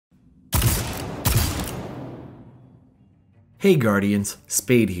Hey Guardians,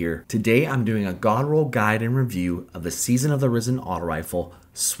 Spade here. Today I'm doing a Godroll guide and review of the Season of the Risen Autorifle,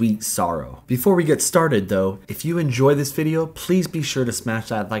 Sweet Sorrow. Before we get started though, if you enjoy this video, please be sure to smash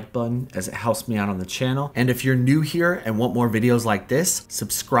that like button as it helps me out on the channel. And if you're new here and want more videos like this,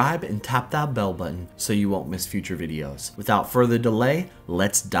 subscribe and tap that bell button so you won't miss future videos. Without further delay,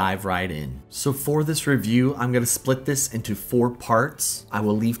 let's dive right in. So for this review, I'm going to split this into 4 parts. I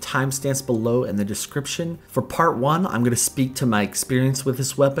will leave timestamps below in the description. For part 1, I'm going to speak to my experience with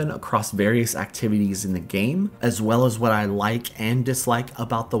this weapon across various activities in the game, as well as what I like and dislike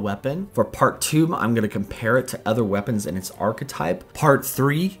about the weapon. For part 2, I'm going to compare it to other weapons in its archetype. Part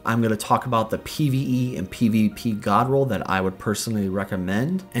 3, I'm going to talk about the PvE and PvP Godroll that I would personally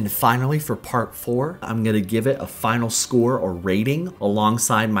recommend. And finally, for part 4, I'm going to give it a final score or rating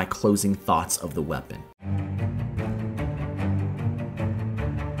alongside my closing thoughts of the weapon.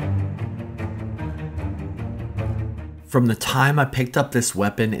 From the time I picked up this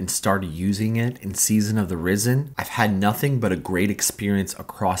weapon and started using it in Season of the Risen, I've had nothing but a great experience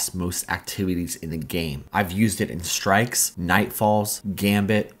across most activities in the game. I've used it in Strikes, Nightfalls,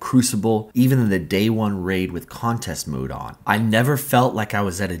 Gambit, Crucible, even in the Day 1 raid with contest mode on. I never felt like I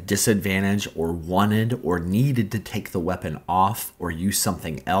was at a disadvantage or wanted or needed to take the weapon off or use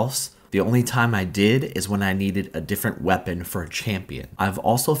something else. The only time I did is when I needed a different weapon for a champion. I've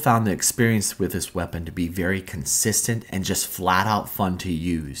also found the experience with this weapon to be very consistent and just flat out fun to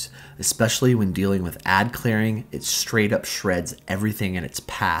use, especially when dealing with ad clearing. It straight up shreds everything in its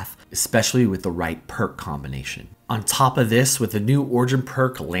path, especially with the right perk combination. On top of this, with the new Origin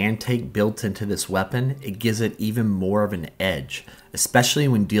perk Land Take built into this weapon, it gives it even more of an edge, especially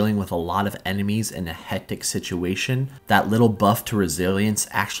when dealing with a lot of enemies in a hectic situation. That little buff to resilience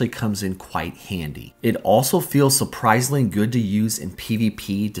actually comes in quite handy. It also feels surprisingly good to use in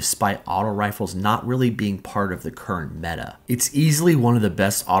PvP despite auto rifles not really being part of the current meta. It's easily one of the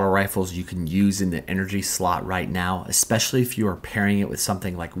best auto rifles you can use in the energy slot right now, especially if you are pairing it with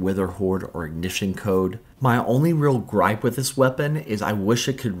something like Wither Horde or Ignition Code. My only real gripe with this weapon is I wish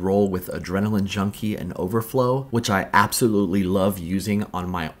it could roll with Adrenaline Junkie and Overflow, which I absolutely love using on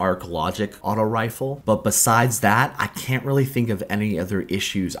my Arc Logic auto rifle. But besides that, I can't really think of any other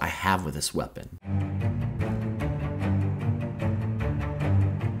issues I have with this weapon.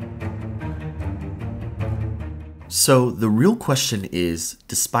 So the real question is,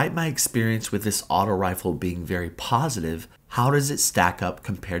 despite my experience with this auto rifle being very positive, how does it stack up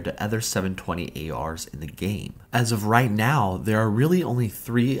compared to other 720 ARs in the game? As of right now, there are really only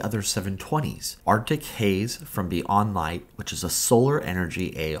 3 other 720s. Arctic Haze from Beyond Light, which is a solar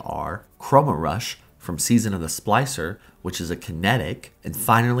energy AR, Chroma Rush from Season of the Splicer, which is a kinetic, and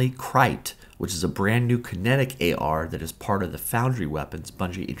finally Krite, which is a brand new kinetic AR that is part of the Foundry weapons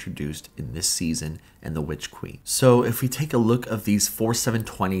Bungie introduced in this season and the Witch Queen. So if we take a look of these 4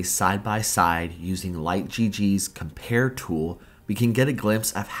 720s side by side using Light GG's compare tool, we can get a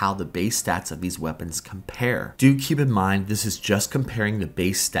glimpse of how the base stats of these weapons compare. Do keep in mind this is just comparing the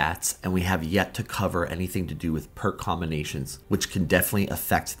base stats, and we have yet to cover anything to do with perk combinations, which can definitely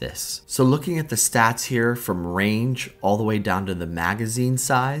affect this. So looking at the stats here from range all the way down to the magazine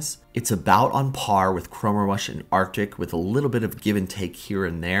size, it's about on par with Chroma Rush and Arctic with a little bit of give and take here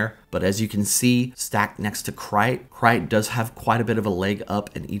and there. But as you can see, stacked next to Krite, Krite does have quite a bit of a leg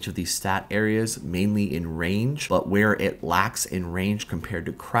up in each of these stat areas, mainly in range. But where it lacks in range compared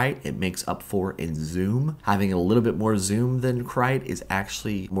to Krite, it makes up for in zoom. Having a little bit more zoom than Krite is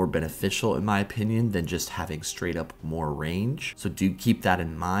actually more beneficial in my opinion than just having straight up more range. So do keep that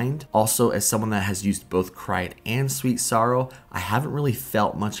in mind. Also, as someone that has used both Krite and Sweet Sorrow, I haven't really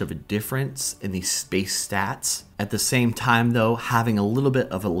felt much of a difference in these base stats. At the same time though, having a little bit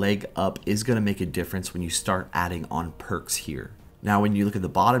of a leg up is going to make a difference when you start adding on perks here. Now when you look at the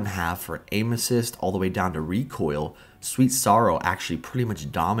bottom half for aim assist all the way down to recoil, Sweet Sorrow actually pretty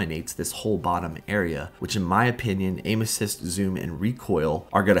much dominates this whole bottom area, which in my opinion, aim assist, zoom, and recoil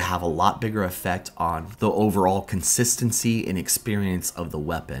are going to have a lot bigger effect on the overall consistency and experience of the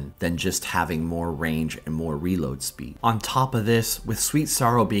weapon than just having more range and more reload speed. On top of this, with Sweet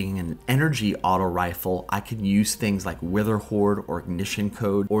Sorrow being an energy auto rifle, I can use things like Wither Horde or Ignition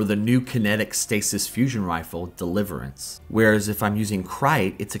Code or the new kinetic stasis fusion rifle Deliverance. Whereas if I'm using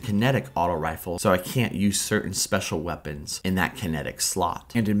Krite, it's a kinetic auto rifle, so I can't use certain special weapons in that kinetic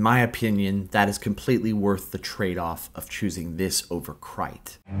slot. And in my opinion, that is completely worth the trade-off of choosing this over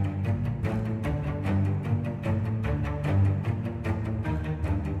Krite.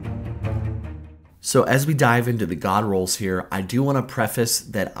 So as we dive into the god rolls here, I do want to preface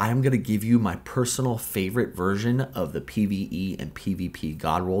that I'm going to give you my personal favorite version of the PvE and PvP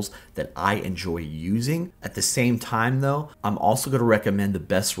god rolls that I enjoy using. At the same time though, I'm also going to recommend the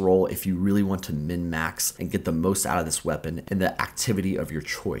best roll if you really want to min-max and get the most out of this weapon in the activity of your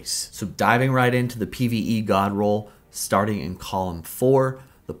choice. So diving right into the PvE god roll, starting in column 4,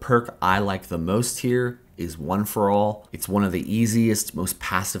 the perk I like the most here is One for All. It's one of the easiest, most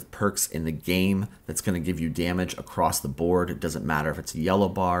passive perks in the game that's going to give you damage across the board. It doesn't matter if it's a yellow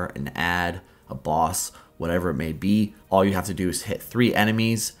bar, an ad, a boss, whatever it may be. All you have to do is hit 3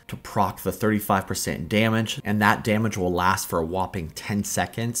 enemies to proc the 35% damage, and that damage will last for a whopping 10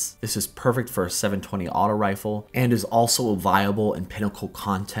 seconds. This is perfect for a 720 auto rifle and is also viable in pinnacle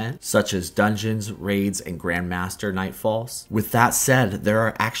content such as dungeons, raids, and Grandmaster Nightfalls. With that said, there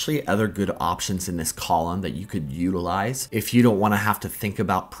are actually other good options in this column that you could utilize if you don't want to have to think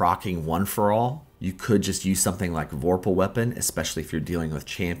about proccing One for All. You could just use something like Vorpal Weapon, especially if you're dealing with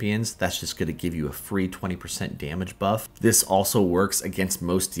champions. That's just going to give you a free 20% damage buff. This also works against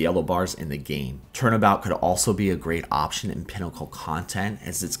most yellow bars in the game. Turnabout could also be a great option in pinnacle content,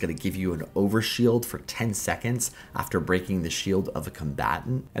 as it's going to give you an overshield for 10 seconds after breaking the shield of a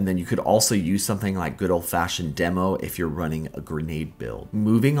combatant. And then you could also use something like good old-fashioned demo if you're running a grenade build.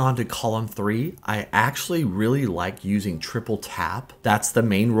 Moving on to column 3, I actually really like using triple tap. That's the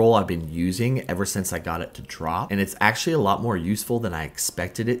main role I've been using ever since I got it to drop, and it's actually a lot more useful than I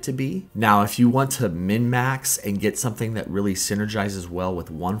expected it to be. Now, if you want to min-max and get something that really synergizes well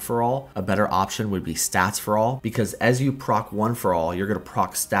with One for All, a better option would be Stats for All, because as you proc One for All, you're going to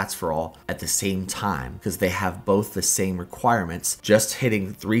proc Stats for All at the same time, because they have both the same requirements, just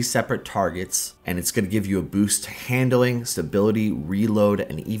hitting 3 separate targets, and it's going to give you a boost to handling, stability, reload,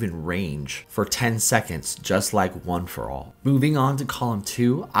 and even range for 10 seconds, just like One for All. Moving on to column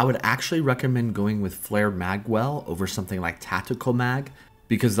 2, I would actually recommend going with Flared Magwell over something like Tactical Mag,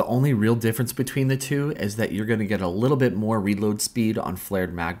 because the only real difference between the two is that you're going to get a little bit more reload speed on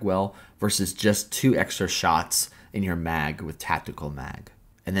Flared Magwell versus just 2 extra shots in your mag with Tactical Mag.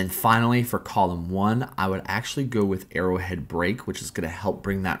 And then finally for column 1, I would actually go with Arrowhead Break, which is going to help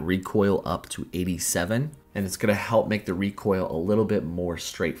bring that recoil up to 87. And it's going to help make the recoil a little bit more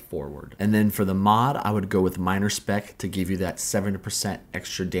straightforward. And then for the mod, I would go with Minor Spec to give you that 70%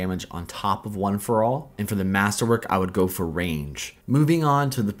 extra damage on top of One for All. And for the Masterwork, I would go for Range. Moving on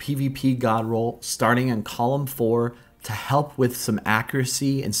to the PvP God Roll, starting in column 4, to help with some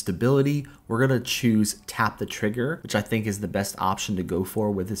accuracy and stability, we're going to choose Tap the Trigger, which I think is the best option to go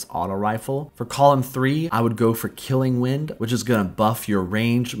for with this auto rifle. For column 3, I would go for Killing Wind, which is going to buff your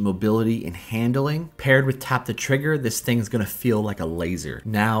range, mobility, and handling. Paired with Tap the Trigger, this thing is going to feel like a laser.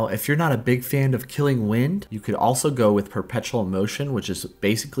 Now, if you're not a big fan of Killing Wind, you could also go with Perpetual Motion, which is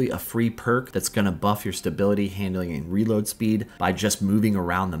basically a free perk that's going to buff your stability, handling, and reload speed by just moving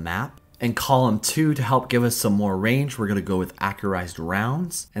around the map. In column 2, to help give us some more range, we're going to go with Accurized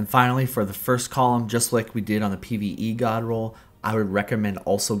Rounds. And finally, for the first column, just like we did on the PvE God Roll, I would recommend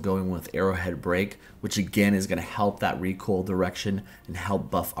also going with Arrowhead Break, which again is going to help that recoil direction and help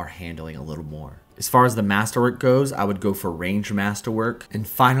buff our handling a little more. As far as the Masterwork goes, I would go for Range Masterwork. And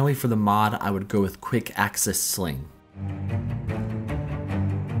finally, for the mod, I would go with Quick Access Sling.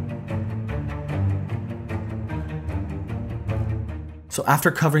 So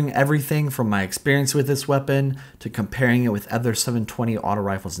after covering everything from my experience with this weapon to comparing it with other 720 auto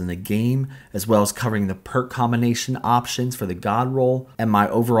rifles in the game, as well as covering the perk combination options for the God Roll and my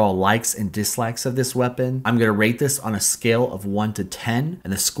overall likes and dislikes of this weapon, I'm going to rate this on a scale of 1 to 10,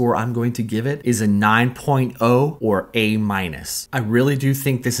 and the score I'm going to give it is a 9.0 or A-. I really do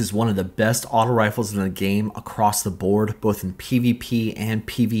think this is one of the best auto rifles in the game across the board, both in PvP and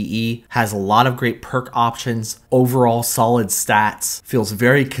PvE. Has a lot of great perk options, overall solid stats, feels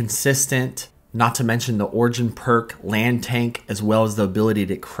very consistent, not to mention the Origin perk, Land Tank, as well as the ability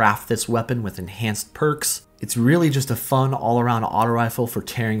to craft this weapon with enhanced perks. It's really just a fun all-around auto rifle for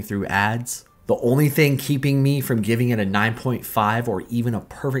tearing through ads. The only thing keeping me from giving it a 9.5 or even a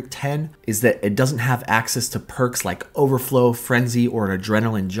perfect 10 is that it doesn't have access to perks like Overflow, Frenzy, or an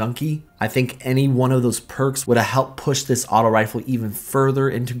Adrenaline Junkie. I think any one of those perks would have helped push this auto rifle even further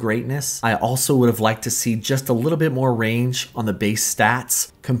into greatness. I also would have liked to see just a little bit more range on the base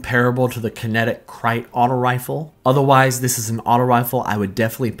stats, comparable to the Kinetic Krite auto rifle. Otherwise, this is an auto rifle I would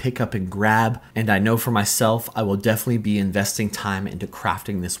definitely pick up and grab, and I know for myself I will definitely be investing time into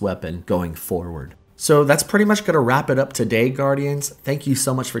crafting this weapon going forward. So that's pretty much going to wrap it up today, Guardians. Thank you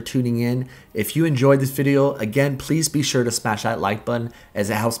so much for tuning in. If you enjoyed this video, again, please be sure to smash that like button as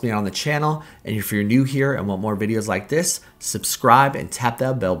it helps me out on the channel. And if you're new here and want more videos like this, subscribe and tap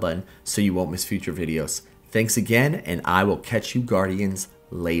that bell button so you won't miss future videos. Thanks again, and I will catch you, Guardians,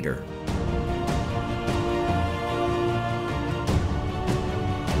 later.